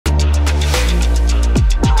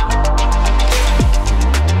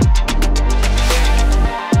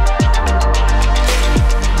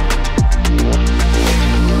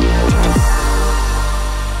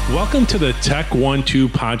Welcome to the Tech 1-2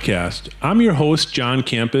 podcast. I'm your host, John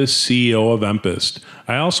Kampas, CEO of EMPIST.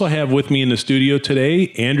 I also have with me in the studio today,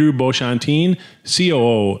 Andrew Bochantin,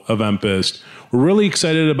 COO of EMPIST. We're really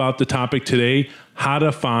excited about the topic today, how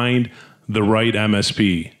to find the right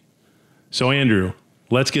MSP. So Andrew,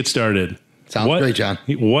 let's get started. Sounds great, John.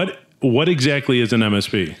 What exactly is an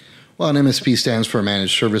MSP? Well, an MSP stands for a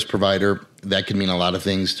managed service provider. That can mean a lot of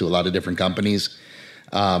things to a lot of different companies.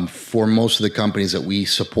 For most of the companies that we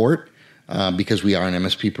support, because we are an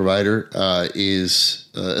MSP provider, is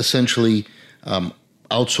essentially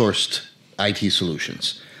outsourced IT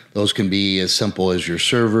solutions. Those can be as simple as your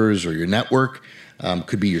servers or your network,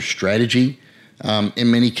 could be your strategy. In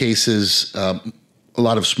many cases, a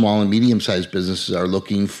lot of small and medium-sized businesses are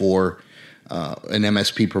looking for an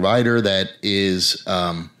MSP provider that is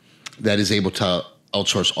able to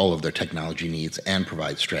outsource all of their technology needs and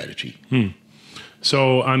provide strategy.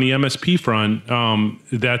 So on the MSP front,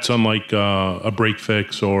 that's unlike a break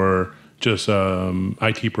fix or just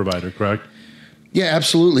IT provider, correct? Yeah,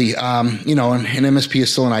 absolutely. An MSP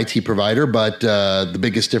is still an IT provider, but the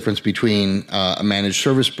biggest difference between a managed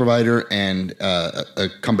service provider and a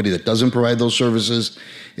company that doesn't provide those services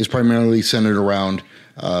is primarily centered around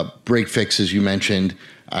break fix, as you mentioned.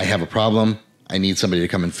 I have a problem. I need somebody to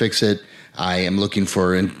come and fix it. I am looking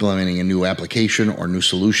for implementing a new application or new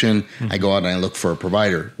solution. I go out and I look for a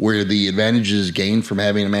provider. Where the advantages gained from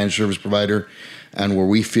having a managed service provider and where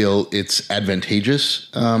we feel it's advantageous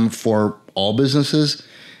for all businesses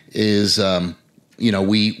is,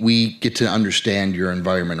 we get to understand your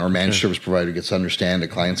environment, or managed service provider gets to understand a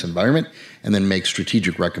client's environment and then make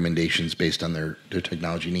strategic recommendations based on their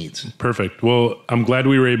technology needs. Perfect. Well, I'm glad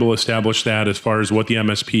we were able to establish that as far as what the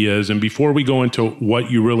MSP is. And before we go into what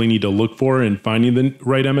you really need to look for in finding the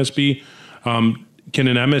right MSP, can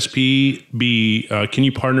an MSP be, can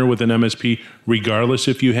you partner with an MSP regardless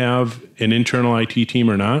if you have an internal IT team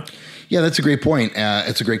or not? Yeah, that's a great point.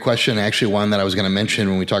 It's a great question. Actually, one that I was going to mention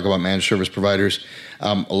when we talk about managed service providers.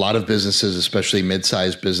 A lot of businesses, especially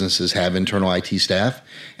mid-sized businesses, have internal IT staff,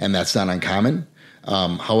 and that's not uncommon.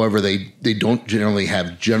 However, they don't generally have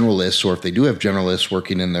generalists, or if they do have generalists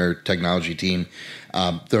working in their technology team,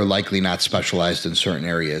 they're likely not specialized in certain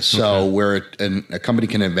areas. So where a company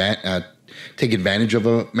can take advantage of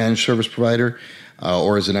a managed service provider,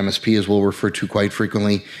 or as an MSP, as we'll refer to quite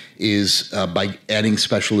frequently, is by adding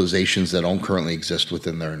specializations that don't currently exist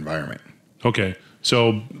within their environment. Okay.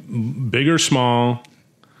 So big or small,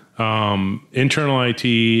 internal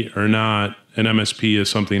IT or not, an MSP is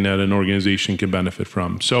something that an organization can benefit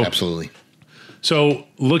from. So absolutely. So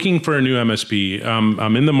looking for a new MSP,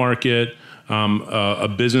 I'm in the market, a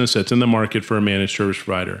business that's in the market for a managed service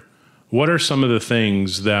provider. What are some of the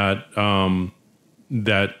things that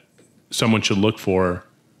that someone should look for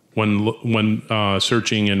when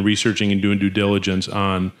searching and researching and doing due diligence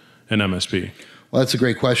on an MSP? Well, that's a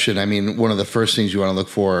great question. I mean, one of the first things you want to look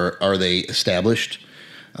for, are they established?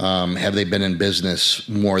 Have they been in business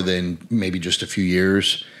more than maybe just a few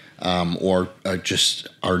years, or just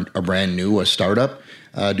are brand new, a startup?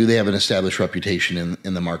 Do they have an established reputation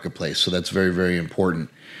in the marketplace? So that's very, very important.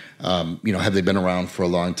 Have they been around for a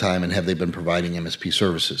long time, and have they been providing MSP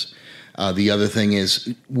services? The other thing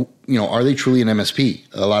is, are they truly an MSP?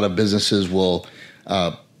 A lot of businesses will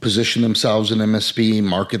position themselves in MSP,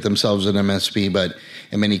 market themselves in MSP, but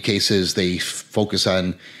in many cases they focus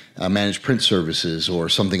on managed print services or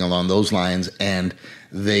something along those lines, and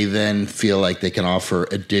they then feel like they can offer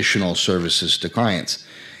additional services to clients.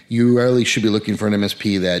 You really should be looking for an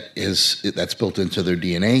MSP that's built into their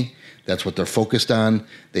DNA. That's what they're focused on.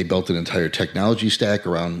 They built an entire technology stack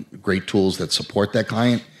around great tools that support that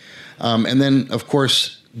client. And then, of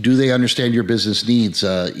course, do they understand your business needs?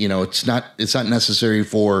 It's not necessary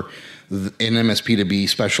for an MSP to be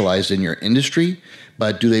specialized in your industry,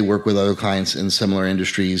 but do they work with other clients in similar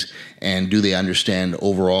industries, and do they understand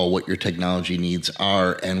overall what your technology needs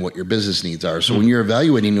are and what your business needs are? So when you're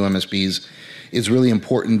evaluating new MSPs, it's really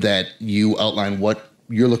important that you outline what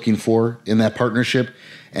you're looking for in that partnership,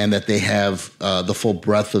 and that they have the full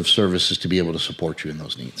breadth of services to be able to support you in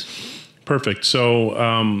those needs. Perfect.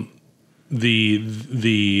 So the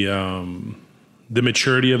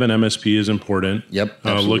maturity of an MSP is important. Yep.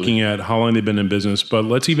 Absolutely. Looking at how long they've been in business, but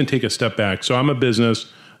let's even take a step back. So I'm a business.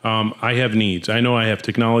 I have needs. I know I have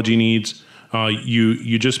technology needs.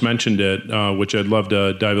 You just mentioned it, which I'd love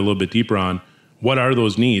to dive a little bit deeper on. What are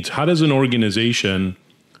those needs? How does an organization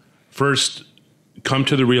first come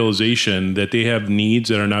to the realization that they have needs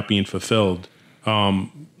that are not being fulfilled,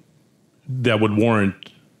 that would warrant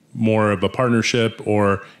more of a partnership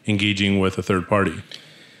or engaging with a third party?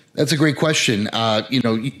 That's a great question.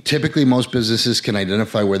 Typically most businesses can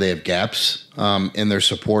identify where they have gaps in their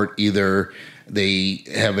support. Either they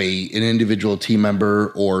have an individual team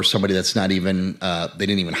member or somebody that's not even, they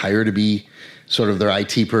didn't even hire to be sort of their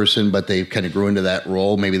IT person, but they kind of grew into that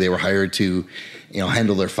role. Maybe they were hired to,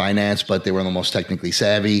 handle their finance, but they were the most technically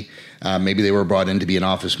savvy. Maybe they were brought in to be an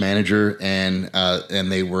office manager, and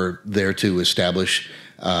they were there to establish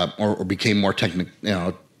or became more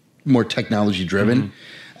more technology driven.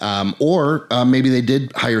 Or maybe they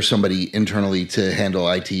did hire somebody internally to handle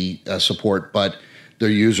IT support, but their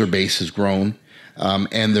user base has grown,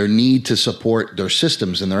 and their need to support their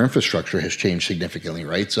systems and their infrastructure has changed significantly,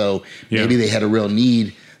 right? So maybe they had a real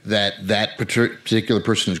need that particular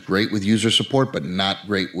person is great with user support, but not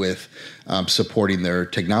great with supporting their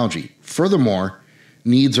technology. Furthermore,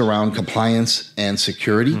 needs around compliance and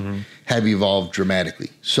security have evolved dramatically.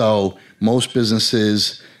 So most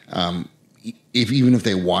businesses, even if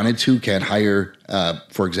they wanted to, can't hire,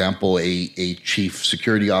 for example, a chief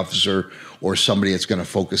security officer or somebody that's going to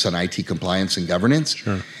focus on IT compliance and governance.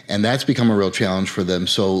 Sure. And that's become a real challenge for them.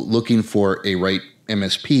 So looking for a right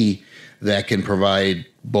MSP that can provide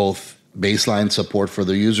both baseline support for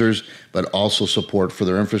their users, but also support for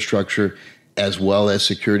their infrastructure, as well as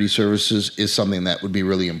security services, is something that would be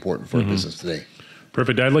really important for a business today.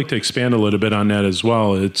 Perfect. I'd like to expand a little bit on that as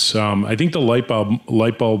well. It's I think the light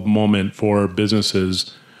bulb moment for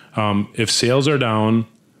businesses, if sales are down,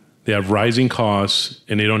 they have rising costs,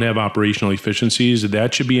 and they don't have operational efficiencies,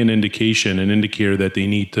 that should be an indicator that they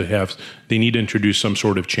need to introduce some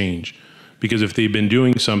sort of change. Because if they've been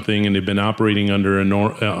doing something and they've been operating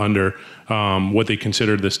under what they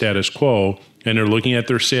consider the status quo, and they're looking at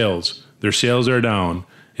their sales are down,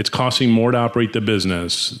 it's costing more to operate the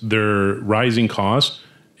business, they're rising costs,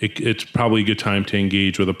 it's probably a good time to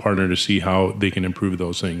engage with a partner to see how they can improve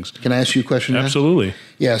those things. Can I ask you a question? Absolutely. Matt?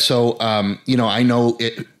 Yeah. So, I know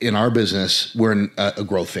in our business, we're in a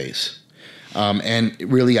growth phase. And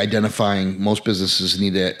really identifying, most businesses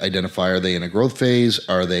need to identify, are they in a growth phase?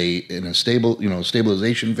 Are they in a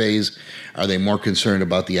stabilization phase? Are they more concerned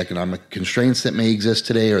about the economic constraints that may exist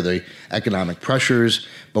today? Are they economic pressures?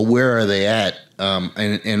 But where are they at?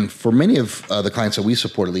 And for many of the clients that we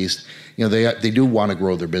support, at least, they do want to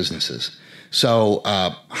grow their businesses. So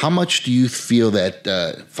how much do you feel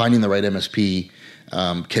that finding the right MSP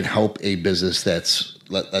can help a business that's,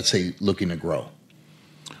 let's say, looking to grow?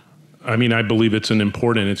 I mean, I believe it's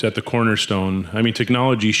at the cornerstone. I mean,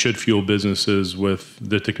 technology should fuel businesses with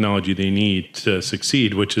the technology they need to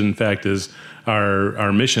succeed, which in fact is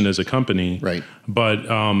our mission as a company. Right. But,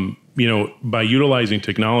 by utilizing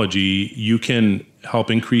technology, you can help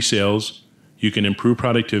increase sales, you can improve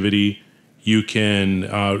productivity, you can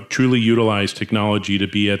truly utilize technology to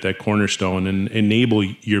be at that cornerstone and enable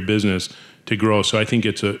your business to grow. So I think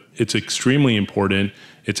it's extremely important.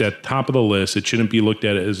 It's at top of the list. It shouldn't be looked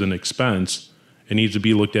at as an expense. It needs to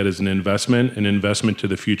be looked at as an investment to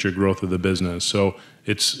the future growth of the business. So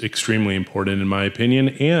it's extremely important in my opinion.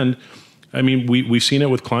 And I mean, we've seen it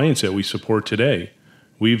with clients that we support today.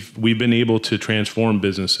 We've been able to transform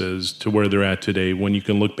businesses to where they're at today. When you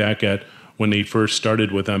can look back at when they first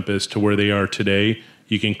started with EMPIST to where they are today,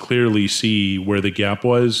 you can clearly see where the gap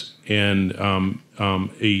was and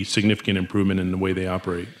a significant improvement in the way they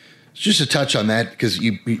operate. Just to touch on that, because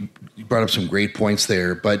you brought up some great points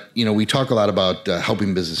there, but we talk a lot about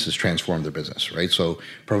helping businesses transform their business, right? So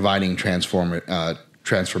providing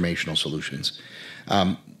transformational solutions.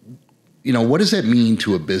 What does that mean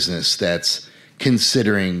to a business that's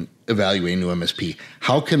considering evaluating new MSP?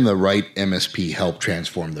 How can the right MSP help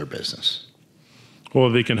transform their business? Well,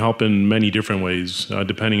 they can help in many different ways,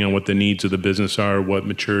 depending on what the needs of the business are, what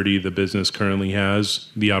maturity the business currently has,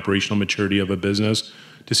 the operational maturity of a business,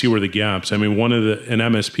 to see where the gaps. I mean, an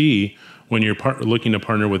MSP, when you're looking to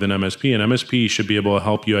partner with an MSP should be able to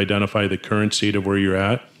help you identify the current state of where you're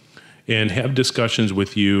at and have discussions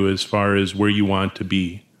with you as far as where you want to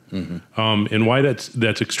be. And why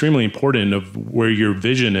that's extremely important of where your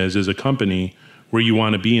vision is as a company, where you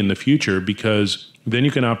want to be in the future, because then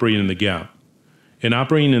you can operate in the gap. And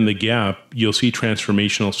operating in the gap, you'll see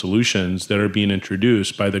transformational solutions that are being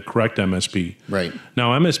introduced by the correct MSP. Right.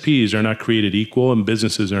 Now, MSPs are not created equal and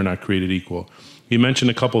businesses are not created equal. You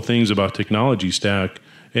mentioned a couple things about technology stack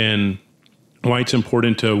and why it's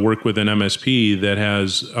important to work with an MSP that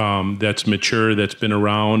has that's mature, that's been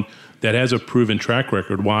around, that has a proven track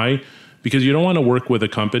record. Why? Because you don't want to work with a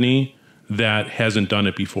company that hasn't done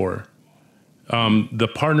it before. The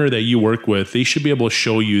partner that you work with, they should be able to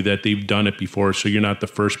show you that they've done it before, so you're not the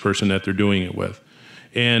first person that they're doing it with.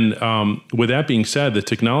 And with that being said, the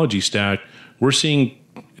technology stack, we're seeing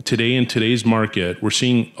today in today's market, we're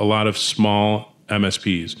seeing a lot of small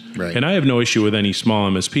MSPs. Right. And I have no issue with any small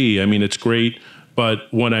MSP. I mean, it's great,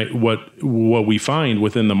 but what we find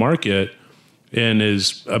within the market and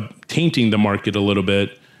is tainting the market a little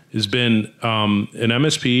bit has been an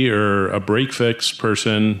MSP or a break fix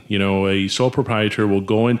person, a sole proprietor will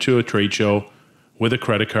go into a trade show with a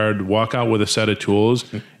credit card, walk out with a set of tools,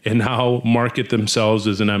 and now market themselves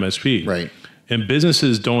as an MSP. Right. And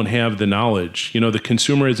businesses don't have the knowledge. The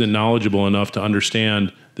consumer isn't knowledgeable enough to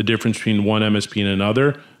understand the difference between one MSP and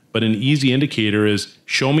another. But an easy indicator is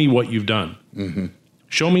show me what you've done. Mm-hmm.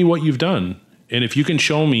 Show me what you've done. And if you can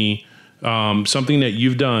show me something that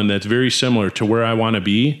you've done that's very similar to where I want to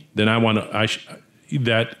be, then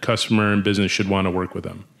that customer and business should want to work with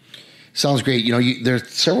them. Sounds great. There are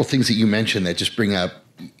several things that you mentioned that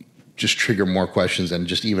just trigger more questions than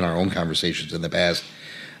just even our own conversations in the past.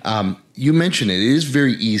 You mentioned it is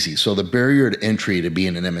very easy. So the barrier to entry to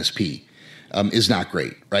being an MSP is not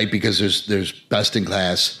great, right? Because there's best in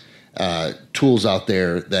class tools out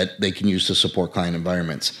there that they can use to support client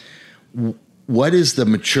environments. What is the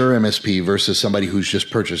mature MSP versus somebody who's just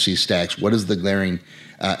purchased these stacks? What is the glaring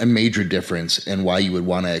and major difference, and why you would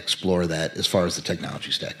want to explore that as far as the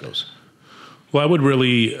technology stack goes? Well, I would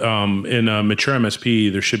really, in a mature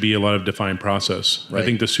MSP, there should be a lot of defined process. Right. I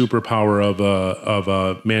think the superpower of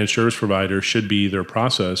a managed service provider should be their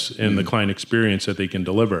process and the client experience that they can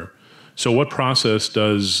deliver. So what process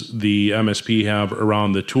does the MSP have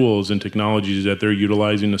around the tools and technologies that they're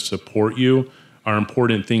utilizing to support you are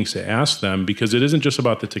important things to ask them, because it isn't just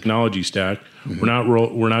about the technology stack.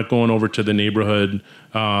 Mm-hmm. We're not going over to the neighborhood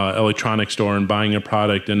electronics store and buying a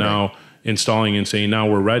product and now installing and saying, now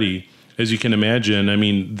we're ready. As you can imagine, I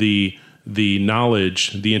mean, the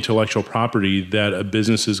knowledge, the intellectual property that a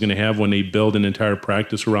business is going to have when they build an entire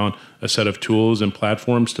practice around a set of tools and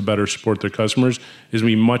platforms to better support their customers is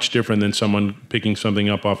going to be much different than someone picking something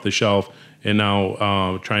up off the shelf and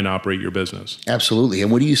now trying to operate your business. Absolutely.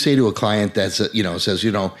 And what do you say to a client that says,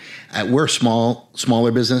 we're a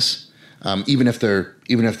smaller business, even if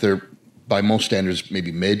they're by most standards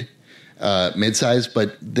maybe mid-size,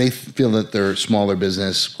 but they feel that they're a smaller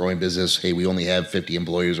business, growing business. Hey, we only have 50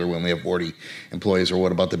 employees, or we only have 40 employees, or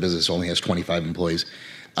what about the business only has 25 employees?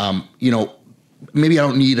 Maybe I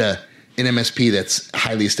don't need an MSP that's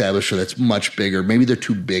highly established or that's much bigger. Maybe they're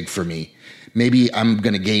too big for me. Maybe I'm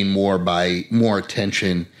going to gain more by more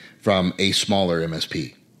attention from a smaller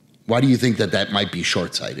MSP. Why do you think that might be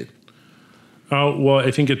short-sighted? Well,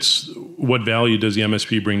 I think it's what value does the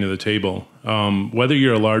MSP bring to the table? Whether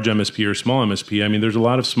you're a large MSP or small MSP, I mean, there's a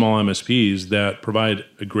lot of small MSPs that provide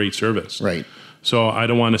a great service. Right. So I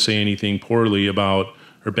don't want to say anything poorly about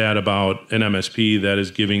or bad about an MSP that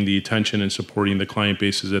is giving the attention and supporting the client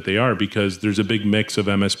bases that they are, because there's a big mix of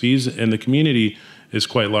MSPs and the community is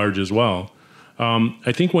quite large as well.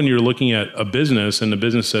 I think when you're looking at a business and the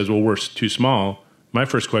business says, well, we're too small, my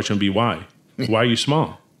first question would be why? Why are you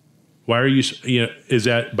small? Why are you, is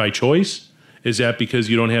that by choice? Is that because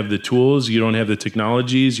you don't have the tools, you don't have the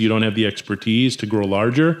technologies, you don't have the expertise to grow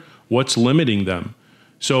larger? What's limiting them?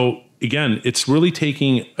 So again, it's really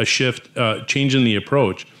taking a shift, changing the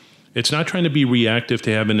approach. It's not trying to be reactive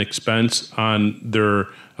to have an expense on their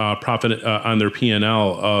profit, on their P&L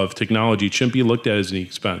of technology. It shouldn't be looked at as an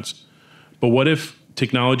expense. But what if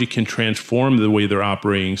technology can transform the way they're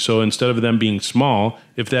operating? So instead of them being small,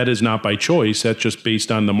 if that is not by choice, that's just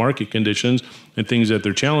based on the market conditions and things that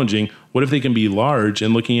they're challenging, what if they can be large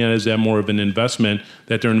and looking at it as that more of an investment,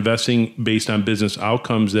 that they're investing based on business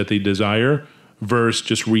outcomes that they desire versus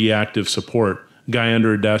just reactive support? Guy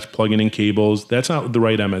under a desk plugging in cables, that's not the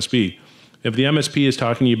right MSP. If the MSP is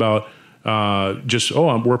talking to you about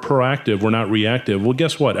we're proactive, we're not reactive. Well,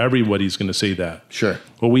 guess what? Everybody's going to say that. Sure.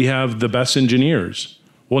 Well, we have the best engineers.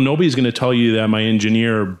 Well, nobody's going to tell you that my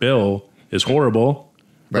engineer, Bill, is horrible,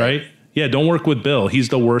 right? Yeah, don't work with Bill. He's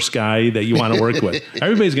the worst guy that you want to work with.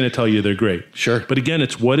 Everybody's going to tell you they're great. Sure. But again,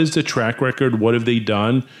 it's what is the track record? What have they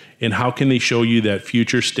done? And how can they show you that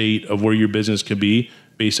future state of where your business could be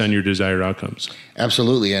based on your desired outcomes?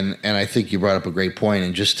 Absolutely. And I think you brought up a great point.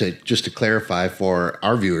 And just to clarify for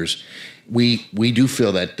our viewers, we do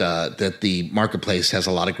feel that the marketplace has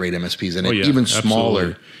a lot of great MSPs in it,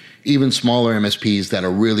 even smaller MSPs that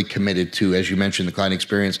are really committed to, as you mentioned, the client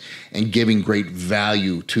experience and giving great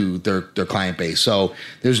value to their client base. So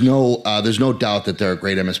there's no doubt that there are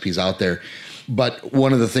great MSPs out there. But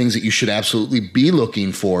one of the things that you should absolutely be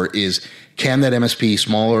looking for is, can that MSP,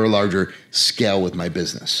 smaller or larger, scale with my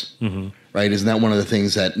business? Mm-hmm. Right? Isn't that one of the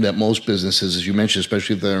things that most businesses, as you mentioned,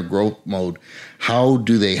 especially if they're in growth mode, how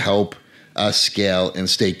do they help us scale and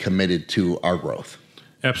stay committed to our growth?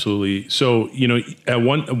 Absolutely. So, at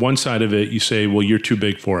one side of it, you say, well, you're too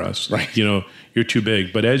big for us. Right. You're too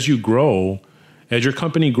big. But as you grow, as your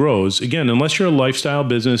company grows, again, unless you're a lifestyle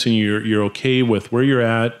business and you're okay with where you're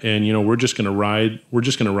at, and we're just going to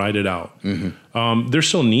ride it out. There's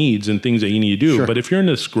still needs and things that you need to do. Sure. But if you're in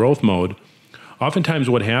this growth mode, oftentimes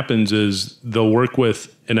what happens is they'll work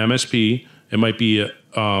with an MSP. It might be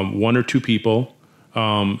one or two people.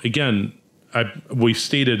 Again, we've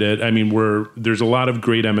stated it. I mean, there's a lot of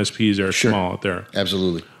great MSPs that are small out there.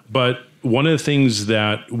 Absolutely. But one of the things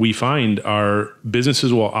that we find are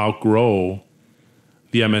businesses will outgrow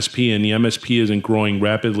the MSP, and the MSP isn't growing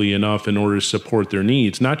rapidly enough in order to support their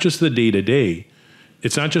needs. Not just the day-to-day.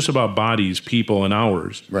 It's not just about bodies, people, and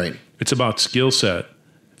hours. Right. It's about skill set.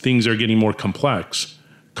 Things are getting more complex.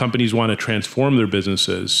 Companies want to transform their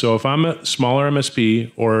businesses. So if I'm a smaller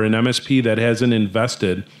MSP or an MSP that hasn't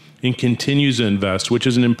invested and continues to invest, which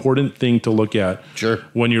is an important thing to look at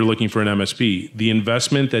when you're looking for an MSP. The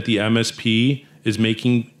investment that the MSP is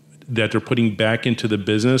making, that they're putting back into the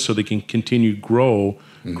business so they can continue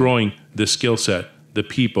growing the skill set, the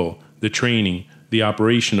people, the training, the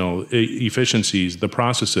operational efficiencies, the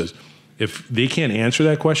processes. If they can't answer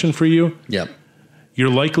that question for you, you're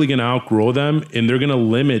likely going to outgrow them, and they're going to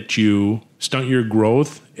limit you, stunt your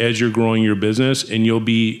growth as you're growing your business, and you'll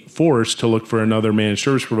be forced to look for another managed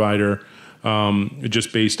service provider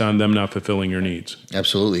just based on them not fulfilling your needs.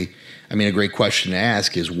 Absolutely. I mean, a great question to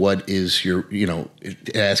ask is what is your,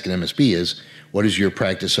 ask an MSP is, what is your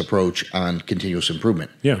practice approach on continuous improvement?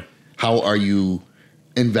 Yeah. How are you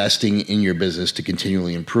investing in your business to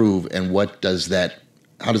continually improve, and how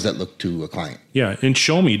does that look to a client? Yeah, and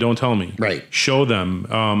show me, don't tell me. Right. Show them.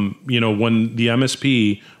 When the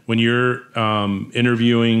MSP, when you're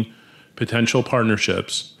interviewing potential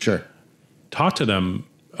partnerships, talk to them.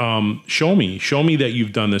 Show me that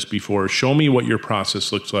you've done this before. Show me what your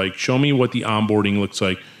process looks like. Show me what the onboarding looks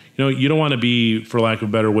like. You don't want to be, for lack of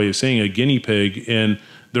a better way of saying, a guinea pig in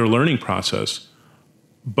their learning process.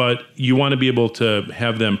 But you want to be able to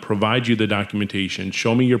have them provide you the documentation.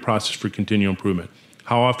 Show me your process for continual improvement.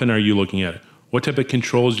 How often are you looking at it? What type of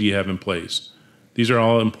controls do you have in place? These are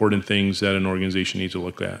all important things that an organization needs to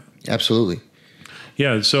look at. Absolutely.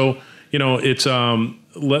 Yeah. So, it's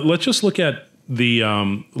let's just look at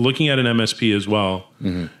looking at an MSP as well.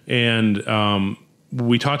 And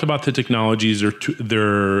we talked about the technologies, let's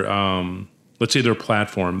say their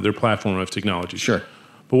platform of technology. Sure.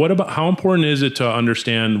 But what about, how important is it to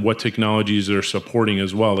understand what technologies they're supporting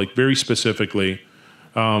as well? Like very specifically,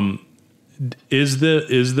 is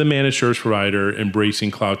the managed service provider embracing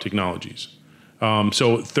cloud technologies?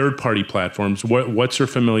 So third-party platforms, what's their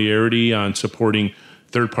familiarity on supporting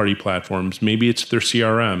third-party platforms? Maybe it's their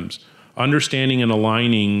CRMs. Understanding and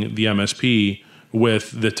aligning the MSP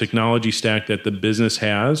with the technology stack that the business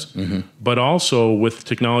has, but also with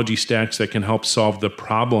technology stacks that can help solve the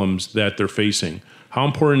problems that they're facing. How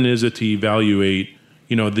important is it to evaluate,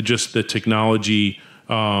 the technology,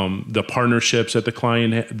 the partnerships that the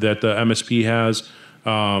MSP has,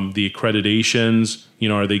 the accreditations,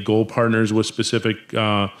 are they gold partners with specific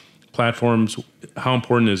platforms? How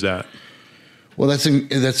important is that? Well,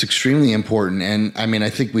 that's extremely important. And I mean, I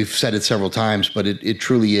think we've said it several times, but it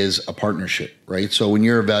truly is a partnership, right? So when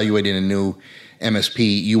you're evaluating a new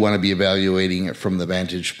MSP, you want to be evaluating it from the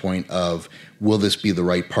vantage point of, will this be the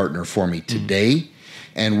right partner for me today?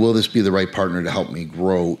 And will this be the right partner to help me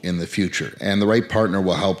grow in the future? And the right partner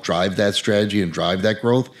will help drive that strategy and drive that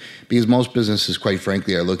growth, because most businesses, quite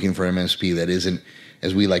frankly, are looking for an MSP that isn't,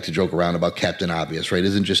 as we like to joke around about, Captain Obvious, right?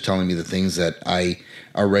 Isn't just telling me the things that I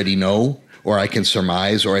already know or I can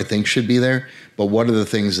surmise or I think should be there, but what are the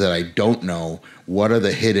things that I don't know? What are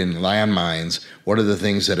the hidden landmines? What are the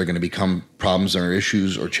things that are going to become problems or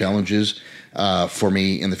issues or challenges for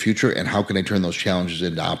me in the future? And how can I turn those challenges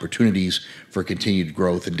into opportunities for continued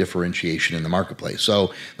growth and differentiation in the marketplace?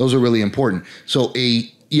 So those are really important. So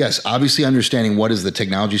yes, obviously understanding what is the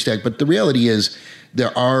technology stack, but the reality is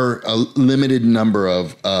there are a limited number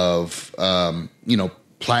of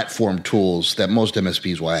platform tools that most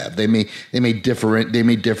MSPs will have. They may differ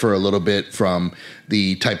a little bit from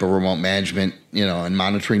the type of remote management, and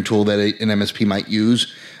monitoring tool that an MSP might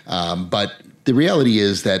use. But the reality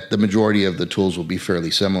is that the majority of the tools will be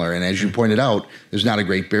fairly similar. And as you pointed out, there's not a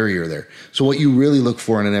great barrier there. So what you really look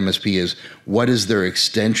for in an MSP is, what is their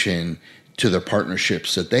extension to the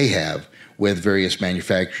partnerships that they have with various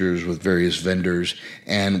manufacturers, with various vendors,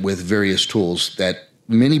 and with various tools that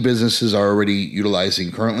many businesses are already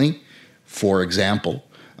utilizing currently. For example,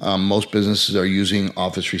 most businesses are using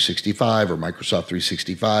Office 365 or Microsoft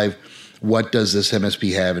 365. What does this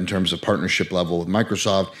MSP have in terms of partnership level with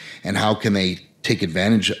Microsoft, and how can they take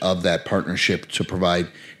advantage of that partnership to provide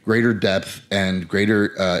greater depth and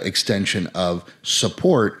greater extension of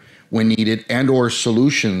support when needed, and or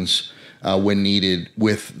solutions when needed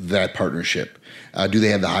with that partnership? Do they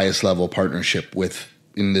have the highest level partnership with,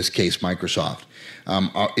 in this case, Microsoft?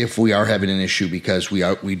 If we are having an issue because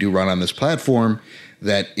we do run on this platform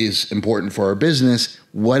that is important for our business,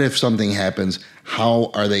 what if something happens? How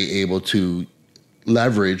are they able to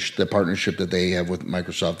leverage the partnership that they have with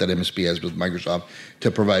Microsoft, that MSP has with Microsoft,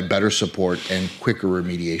 to provide better support and quicker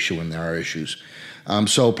remediation when there are issues?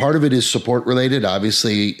 So part of it is support related.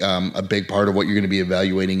 Obviously, a big part of what you're going to be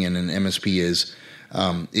evaluating in an MSP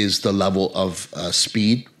is the level of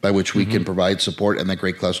speed by which we can provide support and that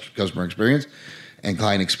great customer experience and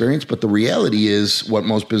client experience. But the reality is what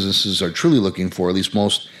most businesses are truly looking for, at least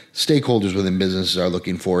most stakeholders within businesses are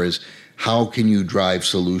looking for, is how can you drive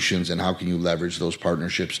solutions and how can you leverage those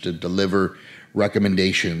partnerships to deliver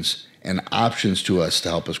recommendations and options to us to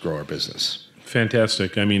help us grow our business.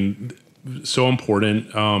 Fantastic. I mean, so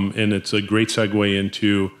important. And it's a great segue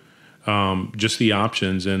into just the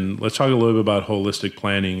options. And let's talk a little bit about holistic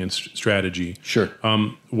planning and strategy. Sure.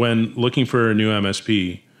 When looking for a new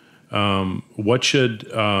MSP, what should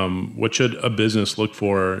a business look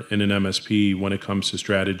for in an MSP when it comes to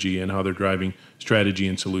strategy and how they're driving strategy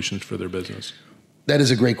and solutions for their business? That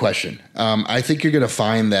is a great question. I think you're going to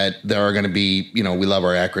find that there are going to be, we love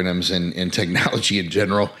our acronyms in technology in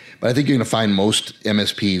general, but I think you're going to find most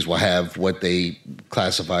MSPs will have what they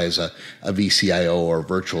classify as a VCIO or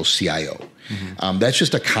virtual CIO. That's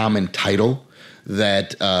just a common title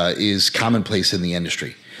that is commonplace in the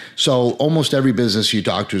industry. So almost every business you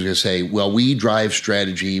talk to is going to say, well, we drive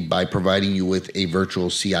strategy by providing you with a virtual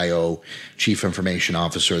CIO, chief information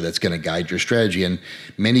officer, that's going to guide your strategy. And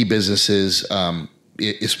many businesses,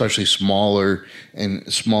 especially smaller and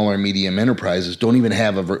medium enterprises, don't even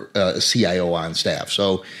have a CIO on staff.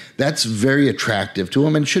 So that's very attractive to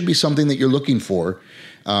them and should be something that you're looking for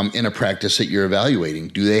in a practice that you're evaluating.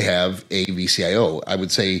 Do they have a VCIO? I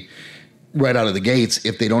would say right out of the gates,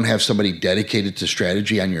 if they don't have somebody dedicated to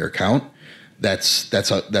strategy on your account, that's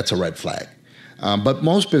a red flag. But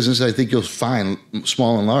most businesses, I think you'll find,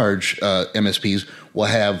 small and large MSPs will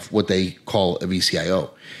have what they call a VCIO.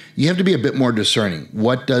 You have to be a bit more discerning.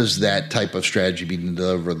 What does that type of strategy being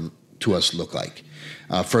delivered to us look like?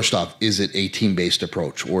 First off, is it a team-based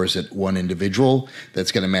approach, or is it one individual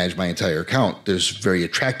that's going to manage my entire account? There's very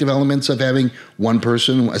attractive elements of having one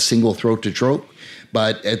person, a single throat to choke.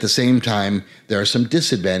 But at the same time, there are some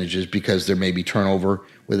disadvantages because there may be turnover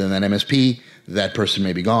within that MSP. That person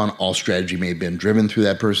may be gone. All strategy may have been driven through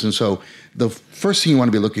that person. So the first thing you want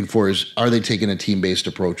to be looking for is, are they taking a team-based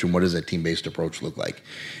approach, and what does that team-based approach look like?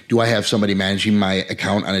 Do I have somebody managing my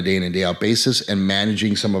account on a day in and day out basis and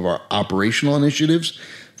managing some of our operational initiatives?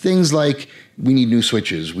 Things like we need new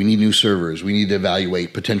switches, we need new servers, we need to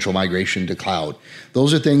evaluate potential migration to cloud.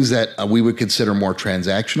 Those are things that we would consider more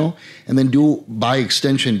transactional. And then by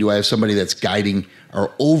extension, do I have somebody that's guiding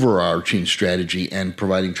our overarching strategy and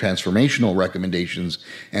providing transformational recommendations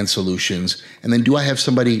and solutions? And then do I have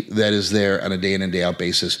somebody that is there on a day in and day out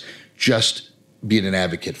basis just being an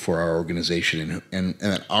advocate for our organization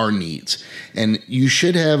and our needs? And you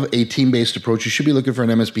should have a team-based approach. You should be looking for an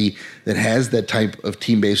MSP that has that type of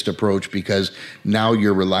team-based approach, because now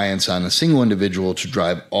your reliance on a single individual to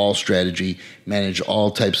drive all strategy, manage all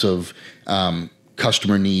types of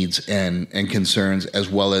customer needs and concerns, as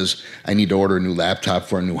well as I need to order a new laptop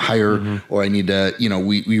for a new hire, or I need to,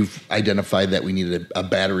 we've identified that we need a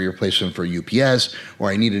battery replacement for UPS, or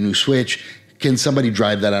I need a new switch. Can somebody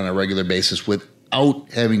drive that on a regular basis without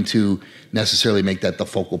having to necessarily make that the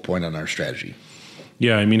focal point on our strategy?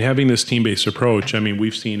 Yeah, I mean, having this team-based approach, I mean,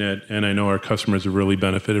 we've seen it, and I know our customers have really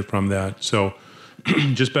benefited from that. So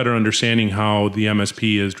just better understanding how the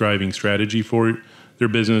MSP is driving strategy for their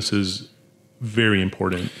business is very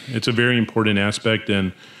important. It's a very important aspect.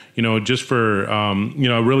 And, just for, I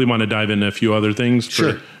really want to dive into a few other things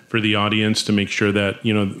for the audience to make sure that,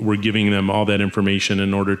 we're giving them all that information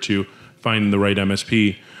in order to find the right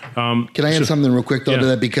MSP. Can I add something real quick, though, to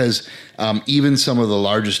that? Because even some of the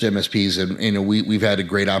largest MSPs, and we've had a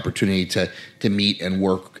great opportunity to meet and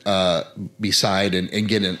work beside and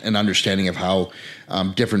get an understanding of how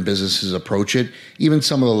different businesses approach it. Even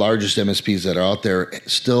some of the largest MSPs that are out there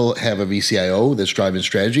still have a VCIO that's driving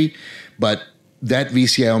strategy, but that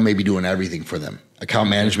VCIO may be doing everything for them: account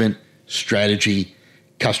management, strategy,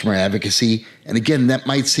 customer advocacy. And again, that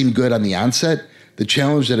might seem good on the onset. The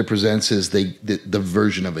challenge that it presents is the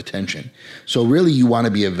version of attention. So really, you want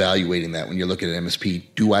to be evaluating that when you're looking at MSP.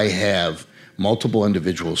 Do I have multiple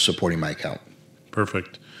individuals supporting my account?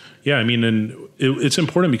 Perfect. Yeah, I mean, and it's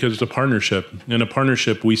important because it's a partnership. In a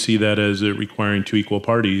partnership, we see that as it requiring two equal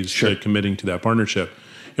parties committing to that partnership.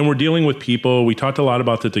 And we're dealing with people. We talked a lot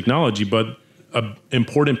about the technology, but an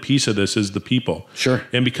important piece of this is the people. Sure.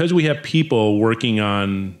 And because we have people working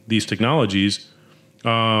on these technologies,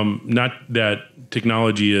 not that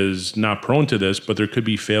technology is not prone to this, but there could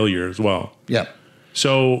be failure as well. Yeah.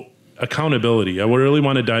 So accountability. I really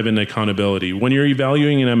want to dive into accountability. When you're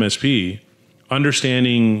evaluating an MSP,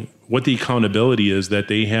 understanding what the accountability is that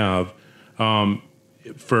they have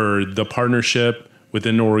for the partnership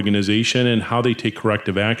within the organization and how they take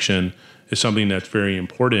corrective action is something that's very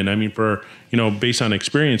important. I mean, based on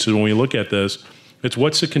experiences, when we look at this, it's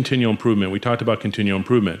what's the continual improvement? We talked about continual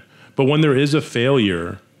improvement. But when there is a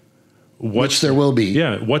failure, which there will be.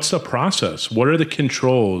 Yeah, what's the process? What are the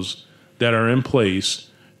controls that are in place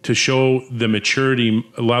to show the maturity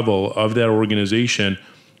level of that organization?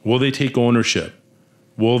 Will they take ownership?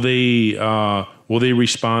 Will they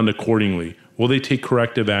respond accordingly? Will they take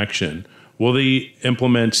corrective action? Will they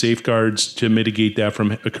implement safeguards to mitigate that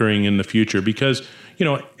from occurring in the future? Because,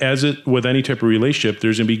 as with any type of relationship,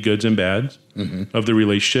 there's going to be goods and bads of the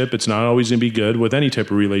relationship. It's not always going to be good with any type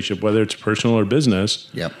of relationship, whether it's personal or business.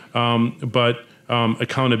 Yep. But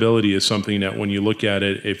accountability is something that when you look at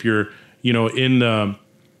it, if you're, in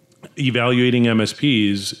evaluating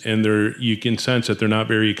MSPs and you can sense that they're not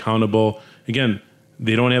very accountable. Again,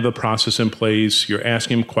 they don't have a process in place. You're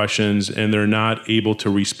asking them questions and they're not able to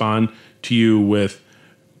respond to you with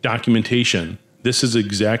documentation. This is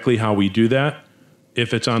exactly how we do that.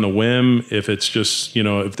 If it's on a whim, if it's just,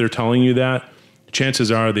 if they're telling you that,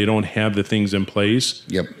 chances are they don't have the things in place.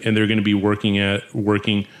 Yep. And they're going to be working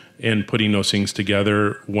and putting those things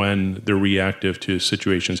together when they're reactive to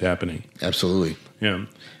situations happening. Absolutely. Yeah.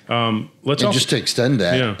 Just to extend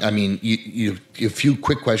that, Yeah. I mean, you a few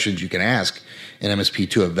quick questions you can ask an MSP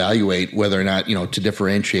to evaluate whether or not, to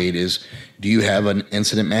differentiate is, do you have an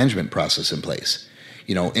incident management process in place?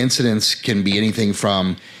 Incidents can be anything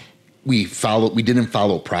from we didn't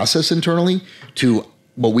follow process internally to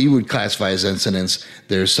what we would classify as incidents.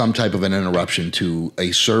 There's some type of an interruption to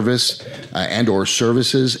a service and or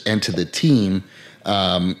services and to the team,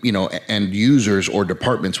 and users or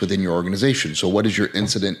departments within your organization. So what is your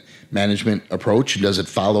incident management approach? Does it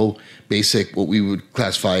follow basic, what we would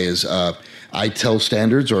classify as ITIL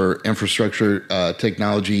standards or infrastructure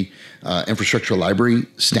technology, infrastructure library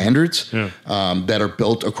standards that are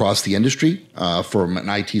built across the industry from an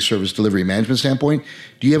IT service delivery management standpoint?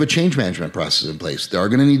 Do you have a change management process in place? There are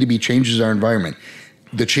going to need to be changes in our environment.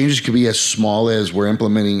 The changes could be as small as we're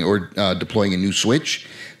implementing or deploying a new switch.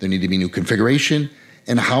 There need to be new configuration.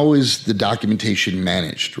 And how is the documentation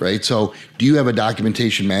managed, right? So do you have a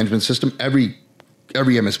documentation management system? Every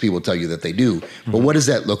MSP will tell you that they do. But what does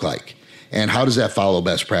that look like? And how does that follow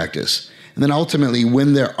best practice? And then ultimately,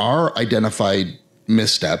 when there are identified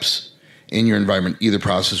missteps in your environment, either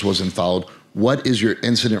process wasn't followed, what is your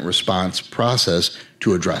incident response process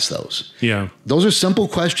to address those? Yeah. Those are simple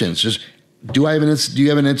questions. Just, do you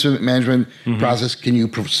have an incident management process? Can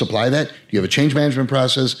you supply that? Do you have a change management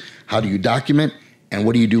process? How do you document? And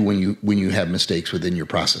what do you do when you have mistakes within your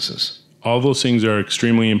processes? All those things are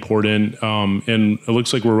extremely important, and it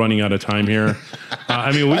looks like we're running out of time here.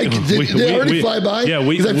 I mean, did it already fly by? Yeah,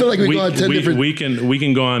 because I feel like we go on 10 different. We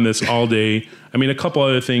can go on this all day. I mean, a couple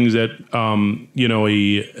other things that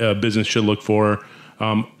a business should look for.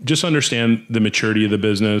 Just understand the maturity of the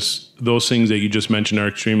business. Those things that you just mentioned are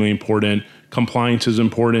extremely important. Compliance is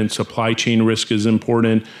important. Supply chain risk is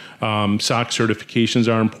important. SOC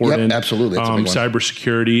certifications are important. Yep, absolutely. That's a big one.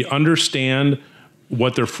 Cybersecurity. Understand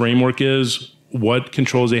what their framework is, what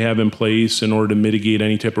controls they have in place in order to mitigate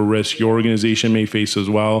any type of risk your organization may face as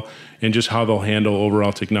well, and just how they'll handle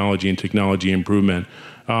overall technology and technology improvement.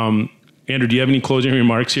 Andrew, do you have any closing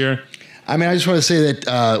remarks here? I mean, I just want to say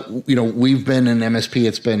that, we've been an MSP.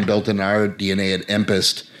 It's been built in our DNA at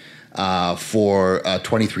EMPIST for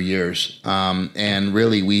 23 years. And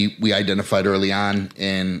really, we identified early on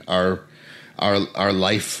in our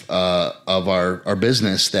life of our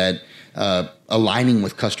business that aligning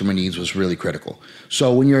with customer needs was really critical.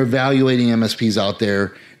 So when you're evaluating MSPs out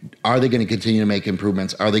there, are they going to continue to make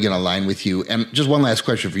improvements? Are they going to align with you? And just one last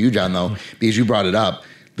question for you, John, though, because you brought it up.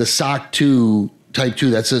 The SOC 2, Type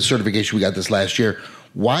 2, that's a certification we got this last year.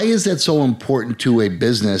 Why is that so important to a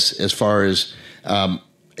business as far as a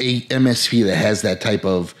MSP that has that type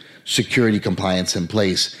of security compliance in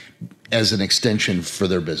place as an extension for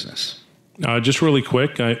their business? Just really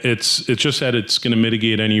quick, it's just that it's going to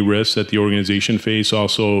mitigate any risks that the organization face.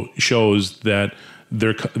 Also shows that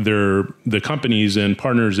the companies and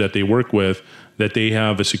partners that they work with, that they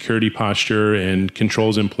have a security posture and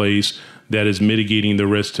controls in place that is mitigating the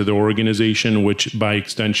risk to the organization, which by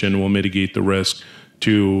extension will mitigate the risk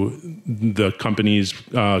to the company's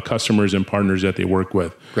customers and partners that they work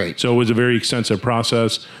with. Great. So it was a very extensive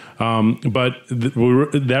process. But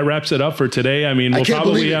that wraps it up for today. I mean, we'll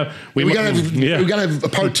probably have we got to have a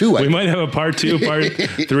part two. We might have a part two, part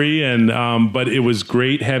three, and but it was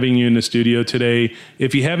great having you in the studio today.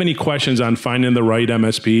 If you have any questions on finding the right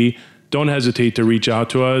MSP, don't hesitate to reach out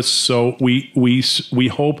to us. So we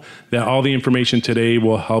hope that all the information today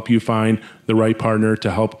will help you find the right partner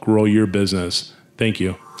to help grow your business. Thank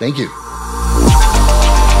you. Thank you.